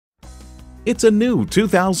It's a new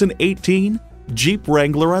 2018 Jeep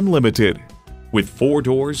Wrangler Unlimited. With 4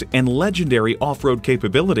 doors and legendary off-road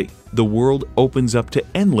capability, the world opens up to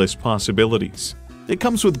endless possibilities. It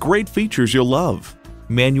comes with great features you'll love: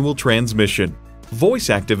 manual transmission,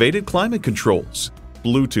 voice-activated climate controls,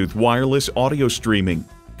 Bluetooth wireless audio streaming,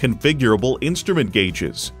 configurable instrument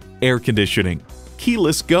gauges, air conditioning,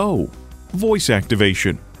 keyless go, voice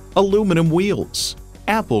activation, aluminum wheels,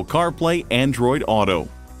 Apple CarPlay Android Auto,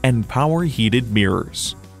 and power heated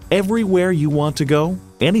mirrors. Everywhere you want to go,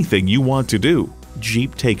 anything you want to do,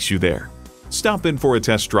 Jeep takes you there. Stop in for a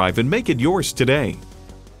test drive and make it yours today.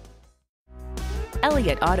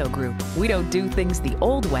 Elliott Auto Group. We don't do things the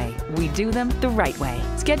old way, we do them the right way.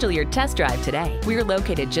 Schedule your test drive today. We're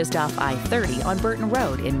located just off I-30 on Burton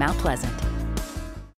Road in Mount Pleasant.